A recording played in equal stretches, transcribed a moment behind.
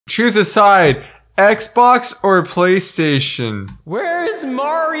Choose a side. Xbox or PlayStation? Where's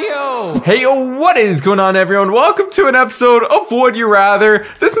Mario? Hey, what is going on, everyone? Welcome to an episode of Would You Rather.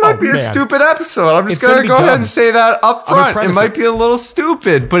 This might be a stupid episode. I'm just gonna go ahead and say that up front. It might be a little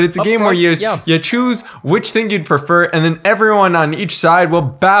stupid, but it's a game where you choose which thing you'd prefer, and then everyone on each side will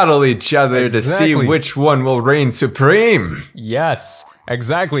battle each other to see which one will reign supreme. Yes.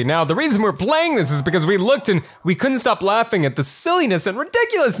 Exactly. Now, the reason we're playing this is because we looked and we couldn't stop laughing at the silliness and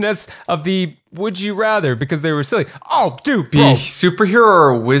ridiculousness of the Would You Rather because they were silly. Oh, dude, bro. Be superhero or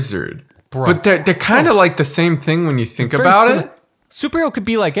a wizard. Bro. But they're kind of like the same thing when you think about it. Superhero could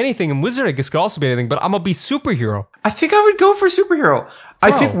be like anything, and wizard, I guess, could also be anything, but I'm gonna be superhero. I think I would go for superhero.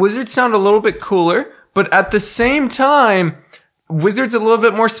 I think wizards sound a little bit cooler, but at the same time, wizard's a little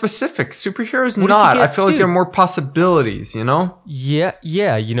bit more specific. Superheroes not. I feel like there are more possibilities, you know? Yeah,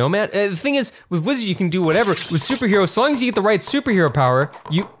 you know, man. The thing is, with wizard you can do whatever. With superhero, as long as you get the right superhero power,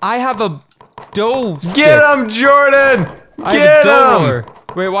 I have a dough stick. Get him, Jordan! Get him!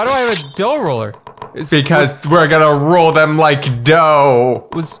 Wait, why do I have a dough roller? Because we're gonna roll them like dough.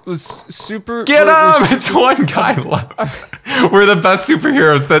 Was super... Get him! It's one guy left. We're the best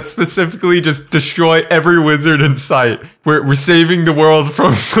superheroes that specifically just destroy every wizard in sight. We're saving the world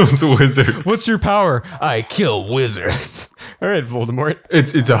from those wizards. What's your power? I kill wizards. Alright, Voldemort.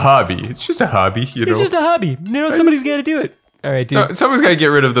 It's a hobby. It's just a hobby, you know? It's just a hobby. You know, somebody's gotta do it. Alright, dude. Someone's gotta get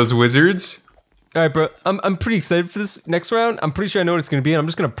rid of those wizards. Alright, bro. I'm pretty excited for this next round. I'm pretty sure I know what it's gonna be, and I'm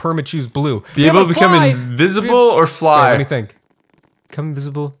just gonna perma-choose blue. Be able to become invisible or fly? Wait, let me think. Become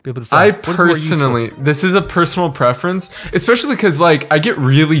invisible, be able to fly. I personally, this is a personal preference, especially because, like, I get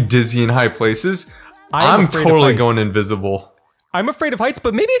really dizzy in high places. I'm totally going invisible. I'm afraid of heights,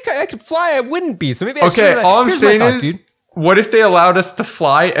 but maybe I could fly, I wouldn't be, so maybe I should. Okay, all I'm saying is, what if they allowed us to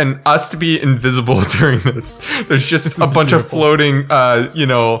fly and us to be invisible during this? There's just a bunch of floating, you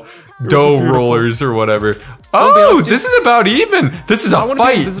know, dough rollers or whatever. Oh, this is about even. This is a fight. I want to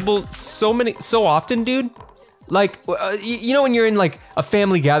be invisible so often, dude. Like, you know when you're in like a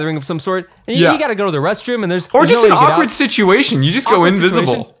family gathering of some sort, and you gotta go to the restroom, and there's just an awkward situation. You just go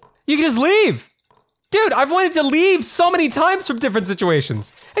invisible. You can just leave. Dude, I've wanted to leave so many times from different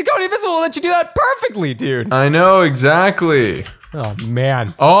situations. And going invisible will let you do that perfectly, dude. I know, exactly. Oh,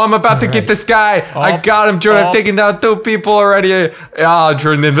 man. Oh, I'm about to get this guy. I got him, Jordan. I've taken down 2 people already.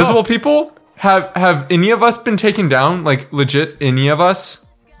 Jordan, the invisible people? Have any of us been taken down? Like, legit, any of us?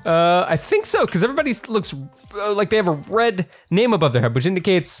 I think so, because everybody looks like they have a red name above their head, which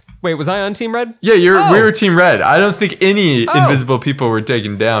indicates... Wait, was I on Team Red? Yeah, we were Team Red. I don't think any invisible people were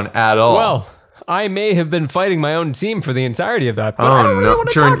taken down at all. Well... I may have been fighting my own team for the entirety of that, but I don't really want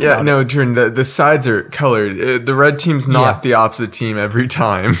to talk about it. Jordan, the sides are colored. The red team's not the opposite team every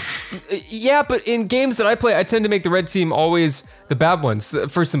time. Yeah, but in games that I play, I tend to make the red team always the bad ones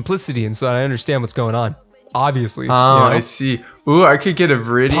for simplicity, and so that I understand what's going on. Obviously. Oh, you know? I see. Ooh, I could get a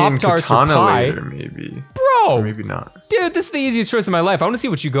Viridian katana later, maybe. Bro! Or maybe not. Dude, this is the easiest choice of my life. I want to see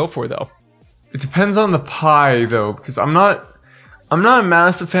what you go for, though. It depends on the pie, though, because I'm not a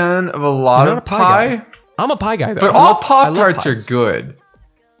massive fan of a lot of pie. I'm a pie guy, though. But all Pop-Tarts are good.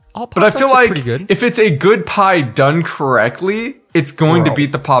 But I feel like if it's a good pie done correctly, it's going to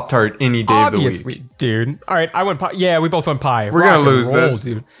beat the Pop-Tart any day of the week. Obviously, dude. All right, I went pie. Yeah, we both went pie. We're going to lose this.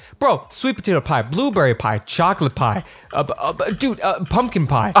 Dude. Bro, sweet potato pie, blueberry pie, chocolate pie, dude, pumpkin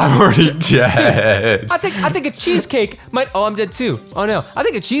pie. I'm already dead. Dude, I think a cheesecake might... Oh, I'm dead too. Oh, no. I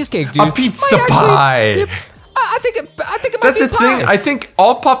think a cheesecake, dude. A pizza pie. I think it might be That's the thing. I think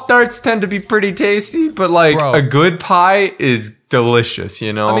all Pop-Tarts tend to be pretty tasty, but like a good pie is delicious,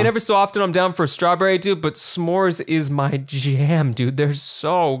 you know? I mean, every so often I'm down for a strawberry, dude, but s'mores is my jam, dude. They're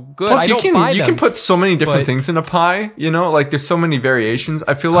so good. Plus, you can put so many different things in a pie, you know? Like, there's so many variations.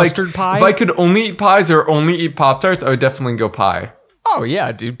 I feel like if I could only eat pies or only eat Pop-Tarts, I would definitely go pie. Oh,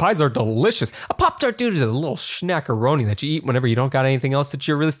 yeah, dude. Pies are delicious. A Pop-Tart, dude, is a little snackaroni that you eat whenever you don't got anything else that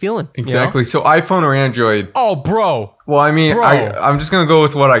you're really feeling. Exactly. You know? So iPhone or Android? Oh, bro. Well, I mean, I'm just going to go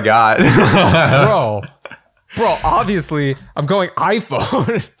with what I got. Bro, obviously, I'm going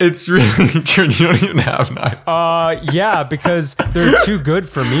iPhone. It's really true. You don't even have an iPhone. Yeah, because they're too good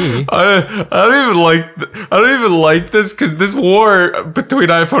for me. I don't even like this because this war between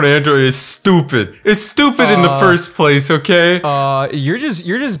iPhone and Android is stupid. It's stupid in the first place, okay? You're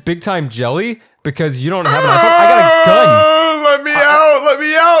just big time jelly because you don't have an iPhone. I got a gun. Let me out! Let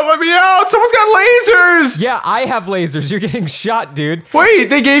me out! Let me out! Someone's got lasers! Yeah, I have lasers. You're getting shot, dude. Wait,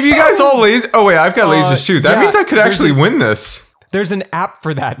 they gave you guys all lasers? Oh wait, I've got lasers too. That means I could actually win this. There's an app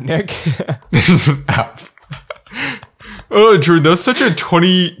for that, Nick. There's an app. Oh, Drew, that was such a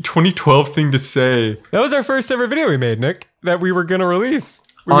 2012 thing to say. That was our first ever video we made, Nick, that we were gonna release.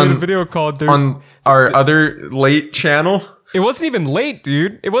 We made a video called on our other late channel. It wasn't even late,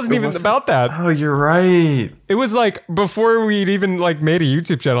 dude. It wasn't even about that. Oh, you're right. It was like before we'd even like made a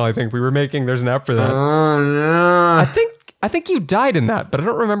YouTube channel. I think we were making. There's an app for that. Oh no. I think you died in that, but I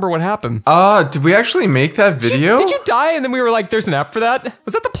don't remember what happened. Did we actually make that video? Did you die? And then we were like, "There's an app for that."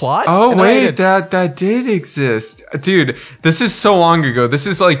 Was that the plot? Oh wait, that did exist, dude. This is so long ago. This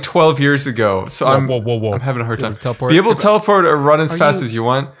is like 12 years ago. So I'm having a hard time. Be able to teleport or run as fast as you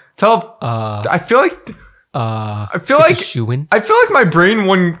want. I feel like my brain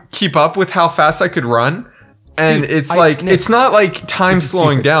wouldn't keep up with how fast I could run. And dude, it's not like time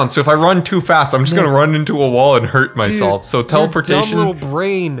slowing down. So if I run too fast, I'm just going to run into a wall and hurt myself. So teleportation. Your dumb little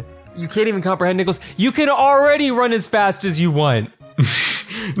brain. You can't even comprehend, Nicholas. You can already run as fast as you want.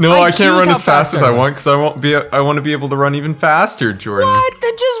 No, I can't run as fast as I want because I want to be able to run even faster, Jordan. What?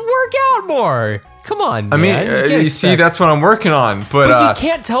 Then just work out more. Come on, man. I mean, you see, that's what I'm working on. But you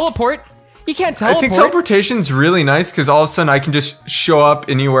can't teleport. You can't teleport. I think teleportation's really nice because all of a sudden I can just show up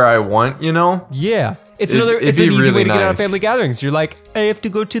anywhere I want, you know? Yeah. It's an easy way to get out of family gatherings. You're like, I have to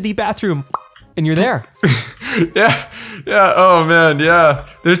go to the bathroom. And you're there. Yeah. Oh, man. Yeah.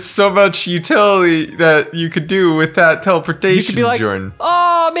 There's so much utility that you could do with that teleportation, you could be like, Jordan.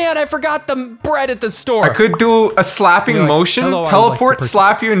 Oh, man, I forgot the bread at the store. I could do a slapping motion, teleport,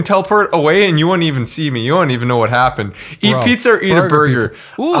 slap you, and teleport away, and you won't even see me. You won't even know what happened. Eat pizza or eat a burger.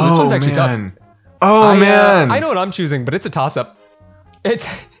 Pizza. Ooh, this one's actually tough. Oh, man. I know what I'm choosing, but it's a toss-up.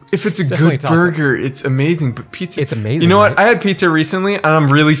 If it's a good burger, it's amazing. But pizza, it's amazing. You know what? I had pizza recently, and I'm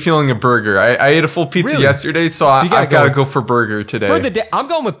really feeling a burger. I ate a full pizza yesterday, so I've got to go for burger today. For the day, I'm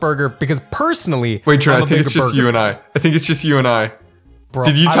going with burger because personally, wait, Trent, I think it's just you and I. I think it's just you and I. Bro,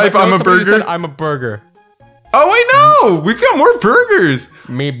 did you type I'm a burger? Said I'm a burger. Oh wait, no, we've got more burgers.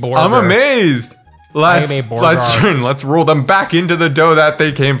 Me burger. I'm amazed. Let's roll them back into the dough that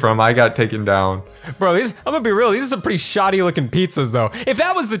they came from. I got taken down. Bro, I'm gonna be real. These are some pretty shoddy looking pizzas, though. If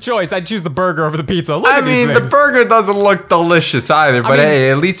that was the choice, I'd choose the burger over the pizza. Look at these things. The burger doesn't look delicious either, but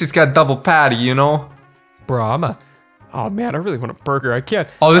hey, at least it's got double patty, you know? Bro, oh man, I really want a burger. I can't.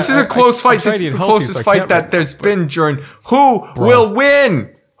 Oh, this is a close fight. This is the closest fight that there's been, Jordan. Who will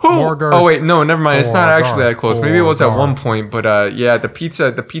win? Who? Burgers. Oh wait, no, never mind. It's not actually that close. Maybe it was at one point, but yeah, the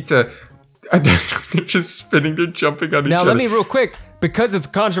pizza. They're just spinning. They're jumping on each other. Now let me real quick, because it's a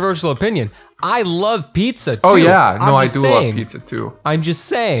controversial opinion. I love pizza too. Oh yeah, no, I do love pizza too. I'm just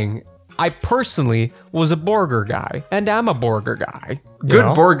saying, I personally was a burger guy, and I'm a burger guy.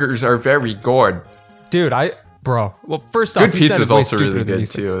 Good burgers are very good, dude. Well, first off, good pizza is also really good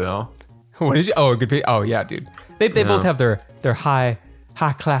too, though. What did you? Oh, good pizza. Oh yeah, dude. They both have their high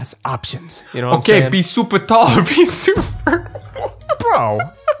class options. You know what I'm saying? Okay, be super tall, be super. Bro,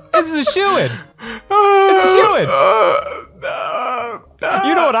 this is a shoo-in. It's a shoo-in.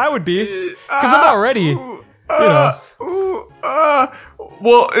 You know what I would be, because I'm already, you know.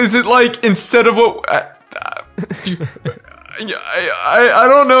 Well, is it like instead of what? I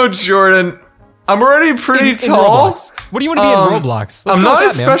don't know, Jordan. I'm already pretty tall. What do you want to be in Roblox? I'm not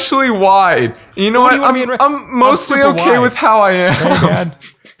especially wide. You know what? I'm mostly okay with how I am.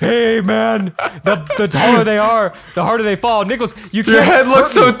 Hey man, the taller they are, the harder they fall. Nicholas, you can't. Your head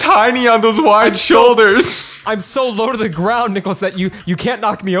looks so tiny on those wide shoulders. I'm so low to the ground, Nicholas, that you can't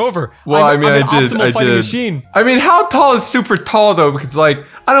knock me over. Well, I'm an optimal fighting machine. I mean, how tall is super tall though? Because like,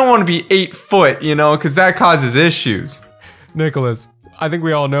 I don't want to be 8 foot, you know, because that causes issues. Nicholas, I think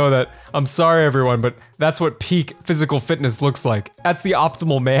we all know that. I'm sorry, everyone, but that's what peak physical fitness looks like. That's the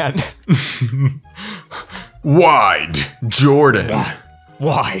optimal man. Wide, Jordan.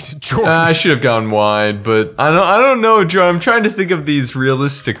 Wide, Jordan. I should have gone wide, but I don't know, Jordan. I'm trying to think of these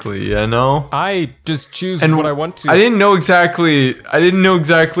realistically, you know? I just choose what I want to. I didn't know exactly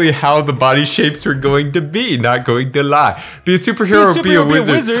how the body shapes were going to be, not going to lie. Be a superhero or be a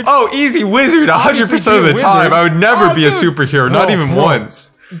wizard. Oh, easy wizard, 100% of the time. I would never be a superhero, not even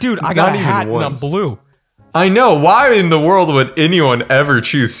once. Dude, I got a hat and I'm blue. I know. Why in the world would anyone ever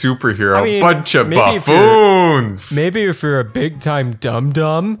choose superhero? I mean, bunch of buffoons. Maybe if you're a big time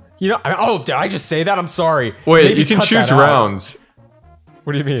dum-dum. You know, oh, did I just say that? I'm sorry. Wait, maybe you can choose rounds.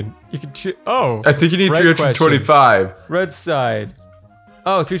 What do you mean? You can choose. Oh. I think you need 325. Red side.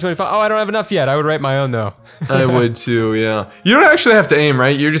 Oh, 325. Oh, I don't have enough yet. I would write my own though. I would too, yeah. You don't actually have to aim,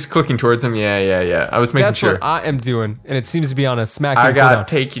 right? You're just clicking towards them. Yeah. I was making sure. That's what I am doing, and it seems to be on a smack. I got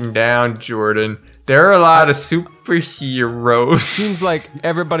taken down, Jordan. There are a lot of superheroes. Seems like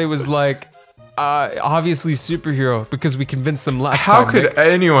everybody was like, obviously superhero because we convinced them last time. How could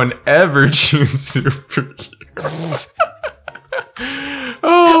anyone ever choose superhero?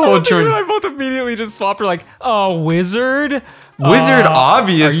 Oh, Jordan and I both immediately just swapped. We're like, oh, wizard. Wizard,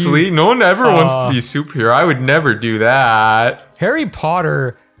 obviously. No one ever wants to be a superhero. I would never do that. Harry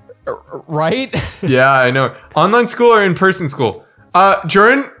Potter, right? Yeah, I know. Online school or in-person school?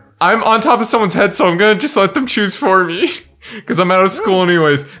 Jordan, I'm on top of someone's head, so I'm gonna just let them choose for me. Because I'm out of school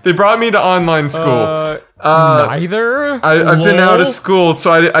anyways. They brought me to online school. Neither? I've been out of school,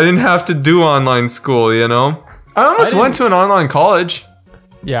 so I didn't have to do online school, you know? I almost went to an online college.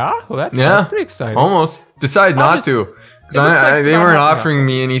 Yeah? Well, that's pretty exciting. Almost. Decided not to. Because they weren't offering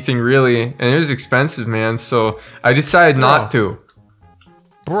me anything really. And it was expensive, man. So I decided not to.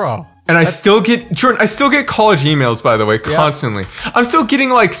 Bro. And I still get, Jordan, I still get college emails, by the way, constantly. I'm still getting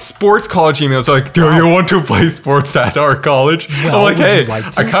like sports college emails like, do you want to play sports at our college? Well, I'm like, hey,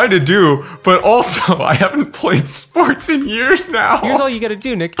 I kind of do, but also I haven't played sports in years now. Here's all you got to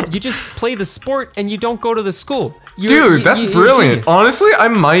do, Nick. You just play the sport and you don't go to the school. Dude, that's brilliant. Honestly, I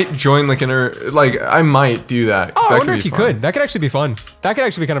might join I might do that. Oh, I wonder if you could. That could actually be fun. That could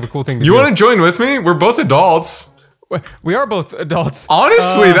actually be kind of a cool thing to do. You want to join with me? We're both adults. We are both adults.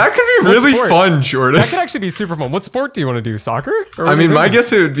 Honestly, that could be really fun, Jordan. That could actually be super fun. What sport do you want to do? Soccer? I mean, my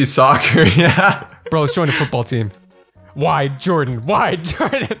guess it would be soccer, yeah. Bro, let's join a football team. Why, Jordan? Why,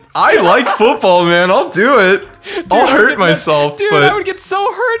 Jordan? I like football, man. I'll do it. Dude, I'll hurt myself. Dude, I would get so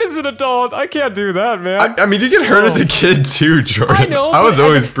hurt as an adult. I can't do that, man. I mean, you get hurt as a kid too, Jordan. I know. I was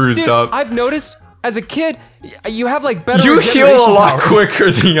always bruised up. I've noticed as a kid, you have like better. You heal a lot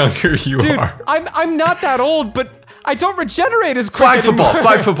quicker the younger you are. I'm not that old, but I don't regenerate as quick anymore.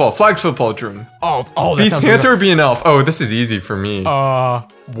 Flag football, Jordan. Oh, be Santa or be an elf? Oh, this is easy for me. Why,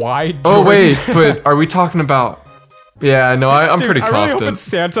 Jordan? Oh, wait, but are we talking about... Yeah, no, I'm pretty confident. I really hope it's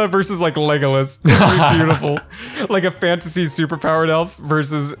Santa versus like Legolas. This would be beautiful. Like a fantasy superpowered elf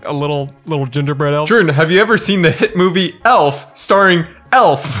versus a little gingerbread elf. Jordan, have you ever seen the hit movie Elf starring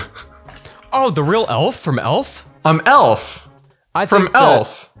Elf? Oh, the real Elf from Elf? Elf. From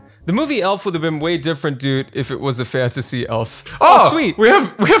Elf. The movie Elf would have been way different, dude, if it was a fantasy elf. Oh, sweet. We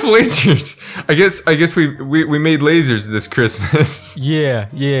have lasers. I guess we made lasers this Christmas. Yeah.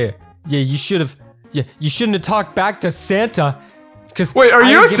 You should have. Yeah, you shouldn't have talked back to Santa. Wait, are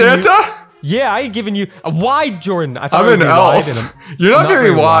you a Santa? Yeah, I ain't giving you a wide, Jordan. I thought I'm an elf. You're not very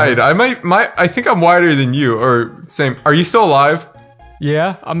wide. I think I'm wider than you, or same. Are you still alive?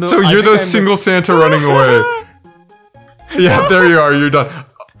 Yeah, So you're the single Santa running away. Yeah, there you are. You're done.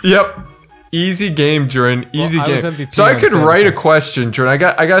 Yep. Easy game, Jordan. Easy game. So I could write a question, Jordan.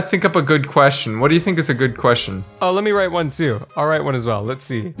 I got to think up a good question. What do you think is a good question? Oh, let me write one too. I'll write one as well. Let's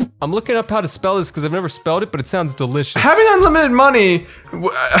see. I'm looking up how to spell this because I've never spelled it, but it sounds delicious. Having unlimited money,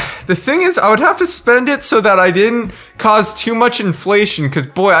 the thing is, I would have to spend it so that I didn't cause too much inflation. Because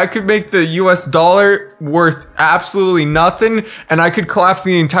boy, I could make the US dollar worth absolutely nothing, and I could collapse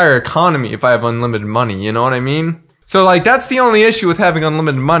the entire economy if I have unlimited money. You know what I mean? So like that's the only issue with having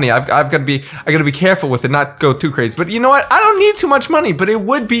unlimited money. I gotta be careful with it, not go too crazy. But you know what? I don't need too much money, but it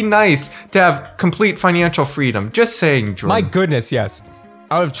would be nice to have complete financial freedom. Just saying, Jordan. My goodness, yes.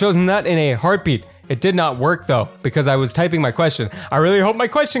 I would have chosen that in a heartbeat. It did not work though, because I was typing my question. I really hope my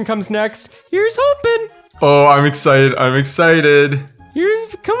question comes next. Here's hoping. Oh, I'm excited.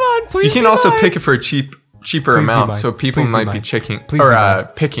 Come on, please. You can also pick it for a cheaper amount, so people might be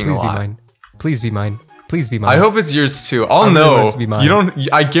picking a lot. Please be mine. Please be mine. I hope it's yours too. I'll know. You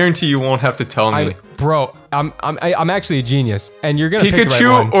don't. I guarantee you won't have to tell me. Bro, I'm actually a genius, and you're gonna pick the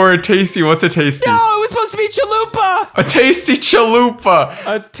right one. Pikachu or a Tasty? What's a Tasty? No, it was supposed to be Chalupa. A Tasty Chalupa.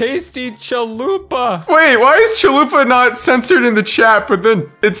 A Tasty Chalupa. Wait, why is Chalupa not censored in the chat, but then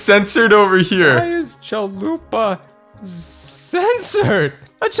it's censored over here? Why is Chalupa censored?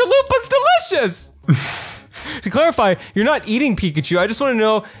 A Chalupa's delicious. To clarify, you're not eating Pikachu. I just want to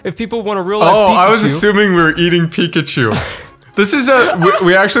know if people want a real life Pikachu. I was assuming we were eating Pikachu. This is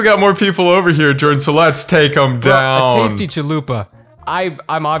we actually got more people over here, Jordan, so let's take them down. A Tasty Chalupa. I'm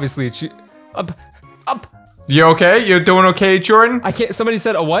obviously You okay? You doing okay, Jordan? I can't. Somebody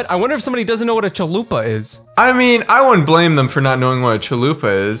said a what? I wonder if somebody doesn't know what a chalupa is. I mean, I wouldn't blame them for not knowing what a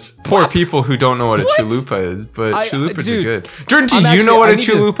chalupa is. Poor people who don't know what a chalupa is, but chalupas are good. Jordan, do you know what a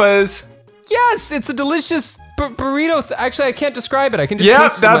chalupa is? Yes, it's a delicious burrito. Actually, I can't describe it. I can just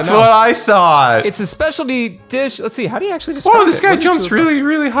taste it in my mouth. That's what I thought. It's a specialty dish. Let's see. How do you actually describe it? Whoa, this guy jumps really,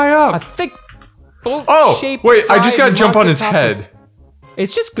 really high up. A thick boat-shaped wait, I just got to jump on his head.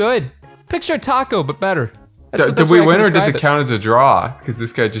 It's just good. Picture a taco, but better. Did we win or does it count as a draw? Because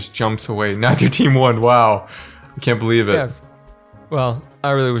this guy just jumps away. Neither team won. Wow. I can't believe it. Yeah. Well,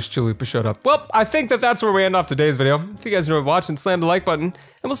 I really wish Chalupa showed up. Well, I think that's where we end off today's video. If you guys enjoyed watching, slam the like button.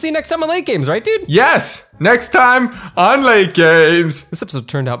 And we'll see you next time on Late Games, right, dude? Yes! Next time on Late Games! This episode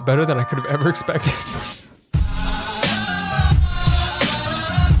turned out better than I could have ever expected.